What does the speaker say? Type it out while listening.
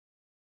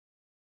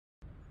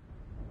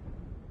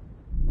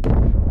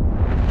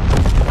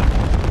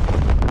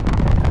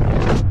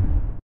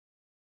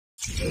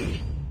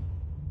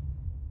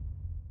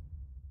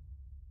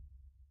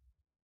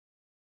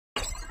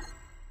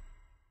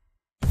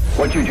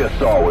What you just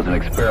saw was an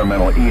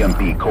experimental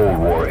EMP Cold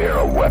War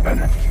era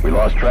weapon. We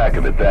lost track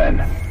of it then,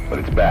 but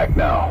it's back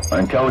now. Our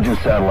intelligence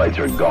satellites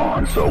are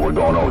gone, so we're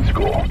going old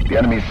school. The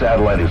enemy's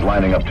satellite is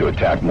lining up to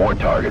attack more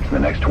targets in the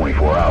next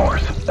 24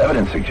 hours.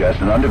 Evidence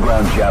suggests an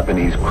underground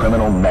Japanese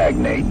criminal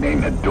magnate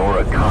named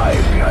Hidora Kai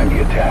is behind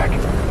the attack.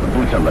 The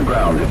boots on the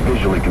ground have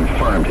visually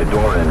confirmed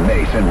Hidora and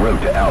Mace en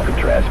route to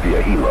Alcatraz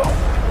via Hilo.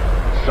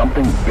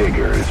 Something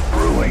bigger is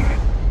brewing.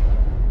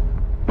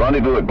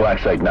 Rendezvous at Black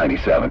Site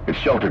 97. It's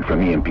sheltered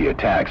from EMP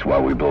attacks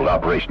while we build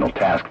operational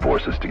task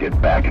forces to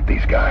get back at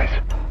these guys.